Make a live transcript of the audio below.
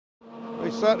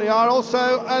We certainly are.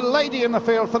 Also a lady in the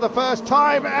field for the first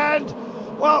time, and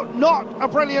well, not a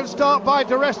brilliant start by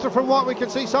Di Resta from what we can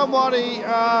see. Somebody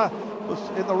was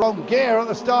in the wrong gear at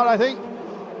the start, I think,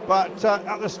 but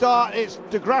at the start it's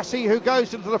Di Grassi who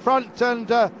goes into the front, and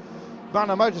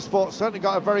Manor Motorsport certainly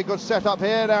got a very good setup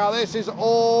here. Now this is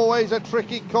always a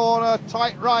tricky corner,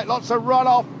 tight right, lots of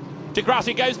runoff. Di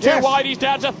Grassi goes too wide, he's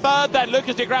down to third then.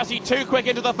 Lucas Di Grassi too quick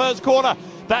into the first corner.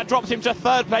 That drops him to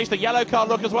third place. The yellow car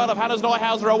look as well of Hannes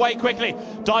Neuhauser away quickly.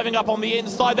 Diving up on the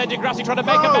inside then, Di Grassi trying to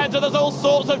make amends, and there's all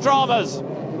sorts of dramas.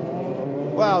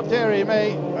 Well, dearie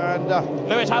me, and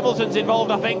Lewis Hamilton's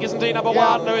involved, I think, isn't he, number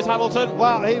one, Lewis Hamilton?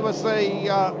 Well, he was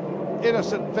the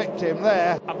innocent victim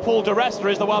there. And Paul Di Resta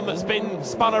is the one that's been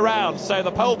spun around, so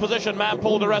the pole position man,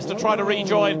 Paul Di Resta, trying to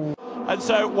rejoin. And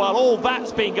so while all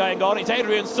that's been going on, it's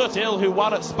Adrian Sutil who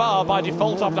won at Spa by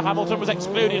default after Hamilton was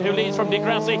excluded, who leads from Di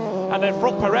Grassi, and then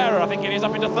Franck Pereira, I think it is,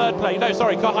 up into third place. No,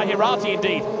 sorry, Kohei Hirati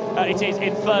indeed. It is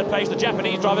in third place. The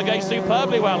Japanese driver going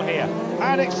superbly well here.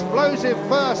 An explosive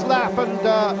first lap, and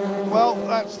well,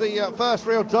 that's the first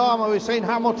real drama we've seen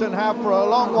Hamilton have for a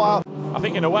long while. I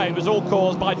think in a way it was all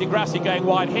caused by Di Grassi going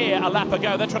wide here a lap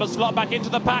ago. They're trying to slot back into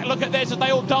the pack. Look at this as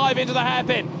they all dive into the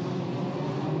hairpin.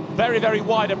 Very, very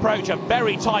wide approach, a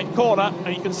very tight corner,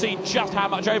 and you can see just how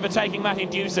much overtaking that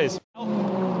induces.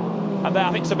 And there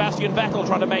I think Sebastian Vettel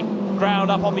trying to make ground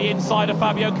up on the inside of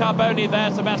Fabio Carboni there.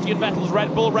 Sebastian Vettel's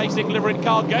Red Bull Racing liveried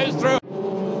car goes through.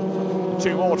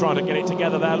 Two more trying to get it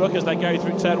together there. Look as they go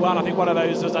through turn one. I think one of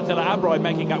those is Attila Abroy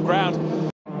making up ground.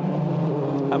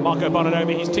 And Marco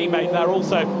Bononomi, his teammate there,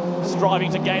 also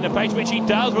striving to gain a pace, which he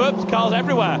does. Whoops, cars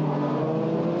everywhere.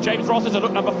 James Ross is a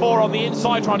look number 4 on the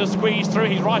inside, trying to squeeze through.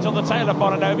 He's right on the tail of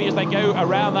Bononomi as they go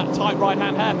around that tight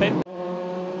right-hand hairpin.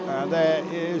 And there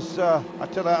is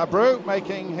Attila Abroy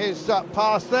making his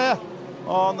pass there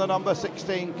on the number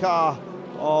 16 car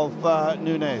of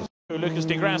Nunez. Lucas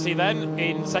Di Grassi then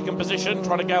in second position,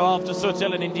 trying to go after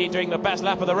Sutil, and indeed doing the best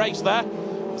lap of the race there.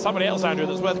 Somebody else, Andrew,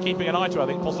 that's worth keeping an eye to, I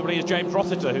think, possibly is James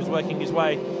Rossiter, who's working his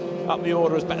way up the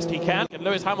order as best he can. And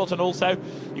Lewis Hamilton also,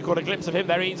 you caught a glimpse of him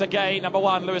there. He's again number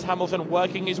 1, Lewis Hamilton,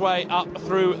 working his way up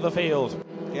through the field.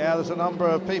 Yeah, there's a number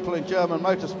of people in German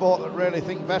motorsport that really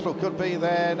think Vettel could be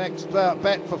their next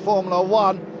bet for Formula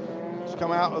 1. He's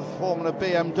come out of Formula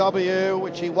BMW,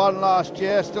 which he won last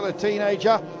year, still a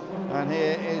teenager. And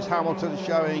here is Hamilton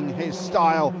showing his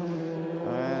style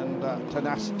and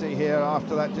tenacity here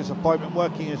after that disappointment,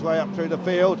 working his way up through the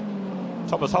field.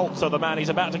 Thomas Holtz, the man he's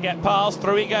about to get past.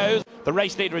 Through he goes. The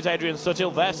race leader is Adrian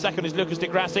Sutil. Their second is Lucas Di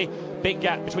Grassi. Big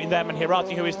gap between them and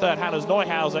Hirati, who is third. Hannes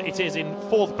Neuhauser, it is in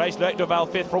fourth place. Loic Duval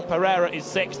fifth. Franck Pereira is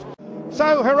sixth.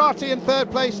 So Hirati in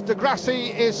third place, Di Grassi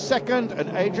is second,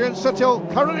 and Adrian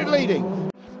Sutil currently leading.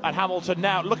 And Hamilton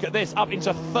now, look at this, up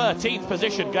into 13th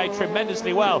position, going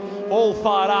tremendously well. All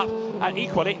fired up, and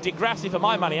equally, Di Grassi, for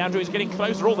my money, Andrew, is getting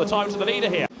closer all the time to the leader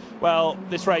here. Well,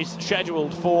 this race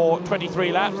scheduled for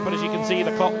 23 laps, but as you can see,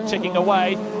 the clock ticking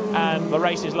away, and the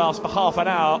races last for half an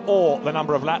hour, or the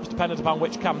number of laps, dependent upon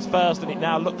which comes first, and it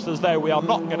now looks as though we are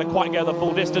not going to quite go the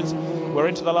full distance. We're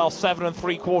into the last 7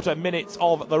 3/4 minutes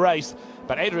of the race.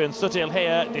 But Adrian Sutil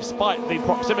here, despite the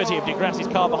proximity of Di Grassi's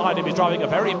car behind him, is driving a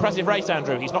very impressive race,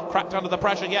 Andrew. He's not cracked under the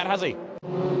pressure yet, has he?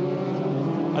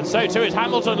 And so too is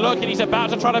Hamilton. Look, and he's about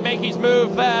to try to make his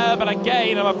move there, but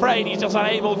again, I'm afraid he's just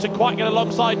unable to quite get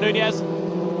alongside Nunez,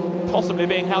 possibly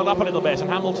being held up a little bit. And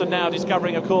Hamilton now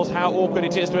discovering, of course, how awkward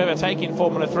it is to overtake in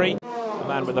Formula 3. A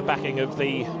man with the backing of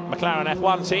the McLaren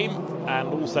F1 team, and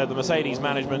also the Mercedes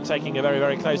management taking a very,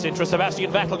 very close interest.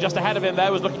 Sebastian Vettel just ahead of him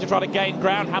there was looking to try to gain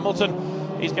ground. Hamilton,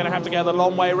 he's going to have to go the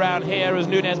long way round here as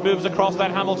Nunez moves across.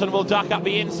 Then Hamilton will duck up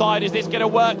the inside. Is this going to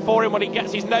work for him when he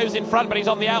gets his nose in front? But he's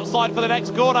on the outside for the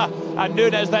next corner. And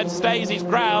Nunez then stays his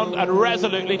ground and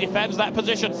resolutely defends that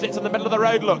position. Sits in the middle of the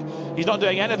road, look. He's not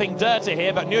doing anything dirty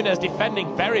here, but Nunez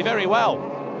defending very, very well.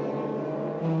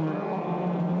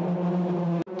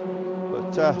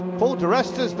 Paul Di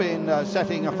Resta's been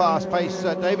setting a fast pace,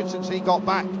 David, since he got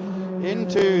back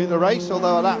into the race,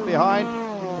 although a lap behind.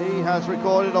 He has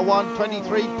recorded a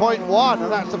 1:23.1,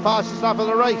 and that's the fastest lap of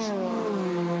the race.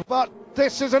 But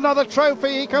this is another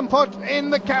trophy he can put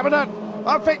in the cabinet.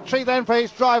 A victory then for his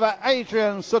driver,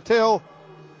 Adrian Sutil.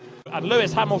 And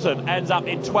Lewis Hamilton ends up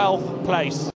in 12th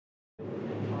place.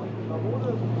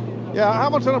 Yeah,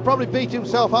 Hamilton will probably beat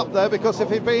himself up there, because if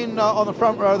he'd been on the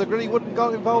front row of the grid, he wouldn't have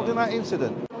got involved in that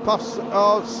incident. Puffs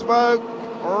of smoke,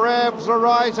 revs are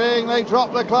rising, they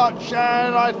drop the clutch,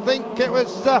 and I think it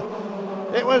was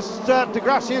Di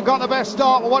Grassi who got the best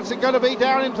start. But what's it going to be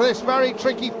down into this very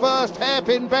tricky first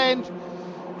hairpin bend?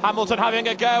 Hamilton having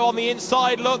a go on the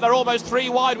inside. Look, they're almost 3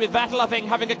 wide with Vettel, I think,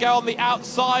 having a go on the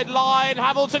outside line.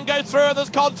 Hamilton goes through and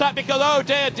there's contact because, oh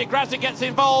dear, Di Grassi gets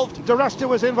involved. Di Resta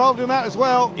was involved in that as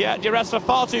well. Yeah, Di Resta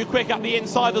far too quick up the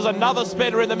inside. There's another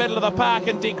spinner in the middle of the pack,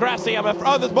 and Di Grassi,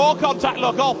 oh, there's more contact,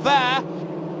 look, off there.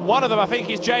 One of them, I think,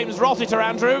 is James Rossiter,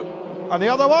 Andrew. And the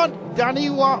other one, Danny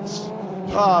Watts.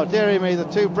 Oh, dearie me, the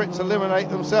two Brits eliminate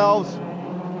themselves.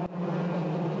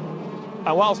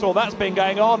 And whilst all that's been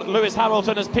going on, Lewis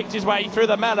Hamilton has picked his way through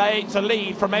the melee to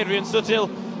lead from Adrian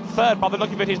Sutil. Third, by the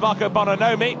look of it, is Marco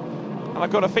Bononomi. And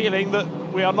I've got a feeling that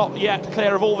we are not yet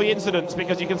clear of all the incidents,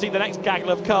 because you can see the next gaggle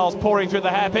of cars pouring through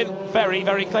the hairpin. Very,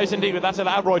 very close indeed with that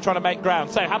Alroy trying to make ground.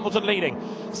 So Hamilton leading.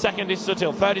 Second is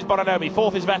Sutil. Third is Bononomi.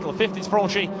 Fourth is Vettel. Fifth is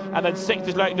Franchi. And then sixth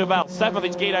is Loic Duval. Seventh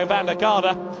is Guido van der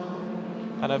Garde.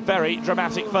 And a very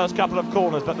dramatic first couple of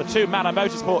corners, but the two Manor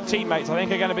Motorsport teammates, I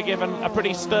think, are going to be given a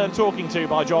pretty stern talking to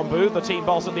by John Booth, the team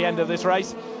boss at the end of this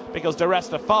race, because Di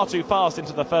Resta far too fast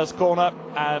into the first corner,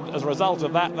 and as a result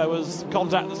of that, there was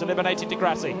contact that's eliminated Di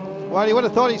Grassi. Well, he would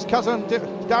have thought his cousin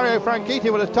Dario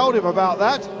Franchitti would have told him about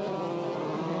that.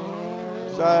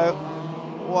 So,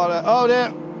 oh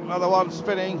dear, another one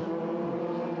spinning.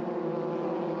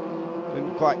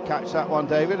 Didn't quite catch that one,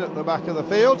 David, at the back of the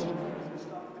field.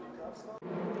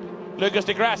 Lucas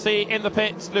Di Grassi in the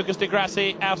pits, Lucas Di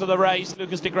Grassi out of the race,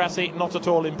 Lucas Di Grassi not at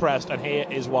all impressed, and here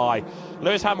is why.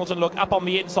 Lewis Hamilton, look, up on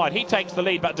the inside, he takes the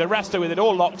lead, but Di Resta, with it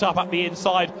all locked up the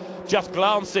inside, just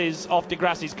glances off Di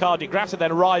Grassi's car. Di Grassi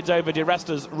then rides over Di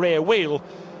Resta's rear wheel.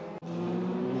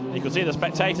 You can see the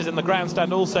spectators in the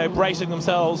grandstand also bracing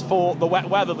themselves for the wet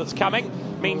weather that's coming.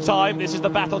 Meantime, this is the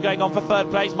battle going on for third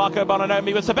place. Marco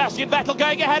Bononomi with Sebastian Vettel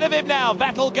going ahead of him now.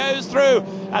 Vettel goes through,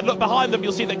 and look behind them,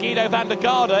 you'll see that Guido van der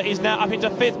Garde is now up into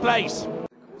fifth place.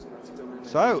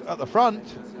 So, at the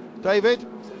front, David,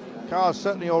 cars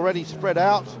certainly already spread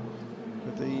out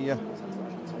with the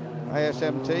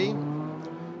ASM team.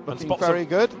 Looking very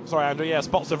good. Sorry, Andrew, yeah,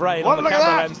 spots of rain on the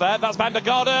camera lens there. That's Van der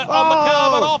Garde on the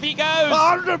curve, and off he goes.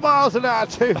 100 miles an hour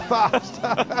too fast.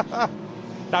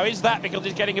 Now, is that because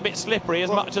he's getting a bit slippery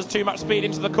as much as too much speed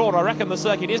into the corner? I reckon the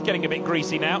circuit is getting a bit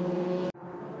greasy now.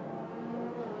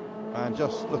 And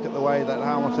just look at the way that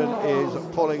Hamilton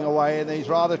is pulling away in these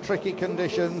rather tricky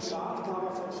conditions.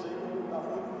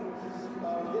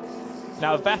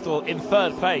 Now, Vettel in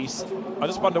third place. I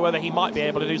just wonder whether he might be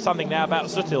able to do something now about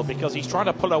Sutil, because he's trying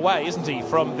to pull away, isn't he,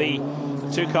 from the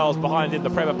two cars behind him, the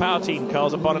Prema Power Team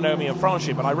cars of Bononomi and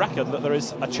Franchi. But I reckon that there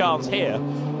is a chance here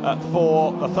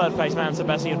for the third place man,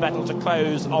 Sebastian Vettel, to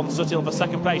close on Sutil for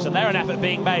second place. And there an effort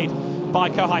being made by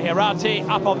Kohai Hirati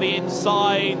up on the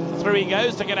inside. Through he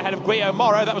goes to get ahead of Guillaume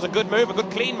Moro. That was a good move, a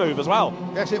good clean move as well.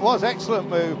 Yes, it was. Excellent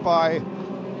move by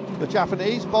the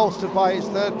Japanese, bolstered by his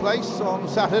third place on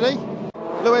Saturday.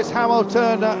 Lewis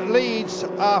Hamilton leads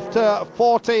after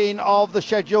 14 of the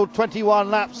scheduled 21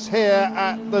 laps here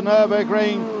at the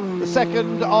Nürburgring, the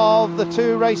second of the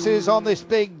two races on this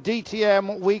big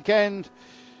DTM weekend.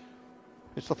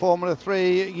 It's the Formula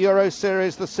 3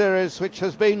 Euroseries, the series which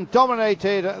has been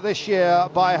dominated this year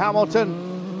by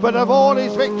Hamilton. But of all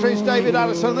his victories, David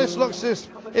Allison, this looks as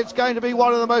it's going to be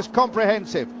one of the most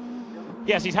comprehensive.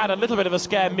 Yes, he's had a little bit of a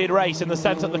scare mid-race in the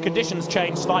sense that the conditions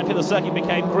changed slightly. The circuit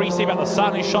became greasy, but the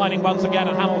sun is shining once again,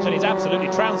 and Hamilton is absolutely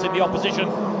trouncing the opposition.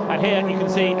 And here you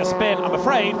can see a spin, I'm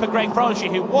afraid, for Greg Franchi,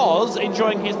 who was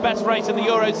enjoying his best race in the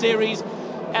Euro Series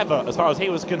ever, as far as he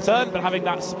was concerned, but having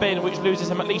that spin which loses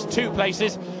him at least 2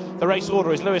 places. The race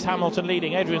order is Lewis Hamilton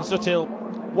leading, Adrian Sutil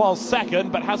was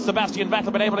second, but has Sebastian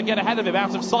Vettel been able to get ahead of him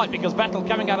out of sight, because Vettel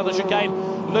coming out of the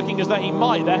chicane looking as though he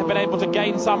might there have been able to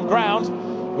gain some ground.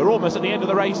 We're almost at the end of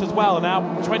the race as well now,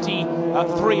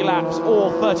 23 laps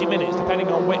or 30 minutes, depending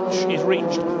on which is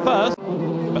reached first.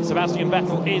 But Sebastian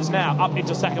Vettel is now up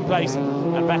into second place,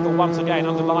 and Vettel once again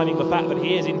underlining the fact that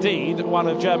he is indeed one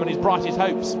of Germany's brightest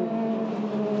hopes.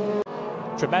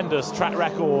 Tremendous track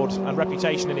record and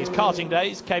reputation in his karting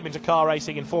days, came into car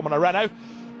racing in Formula Renault,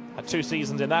 had 2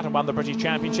 seasons in that and won the British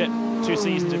Championship, 2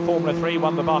 seasons in Formula 3,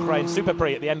 won the Bahrain Super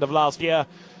Prix at the end of last year,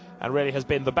 and really has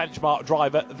been the benchmark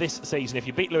driver this season. If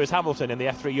you beat Lewis Hamilton in the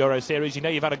F3 Euro Series, you know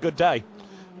you've had a good day.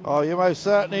 Oh, you most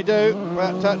certainly do,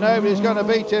 but nobody's going to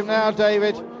beat him now,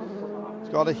 David. He's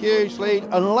got a huge lead,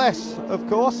 unless, of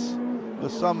course,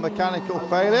 there's some mechanical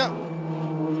failure.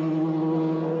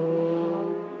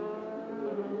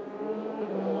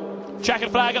 Checkered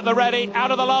flag at the ready,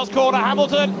 out of the last corner.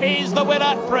 Hamilton is the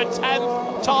winner for a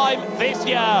 10th time this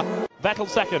year. Vettel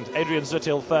second, Adrian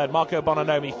Sutil third, Marco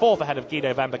Bononomi fourth ahead of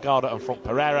Guido van der Garde and Franck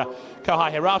Pereira.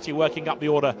 Kohai Hirati working up the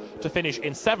order to finish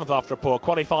in 7th after a poor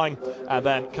qualifying, and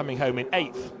then coming home in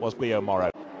 8th was Guillaume Moro.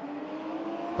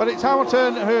 But it's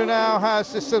Hamilton who now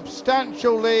has a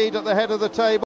substantial lead at the head of the table.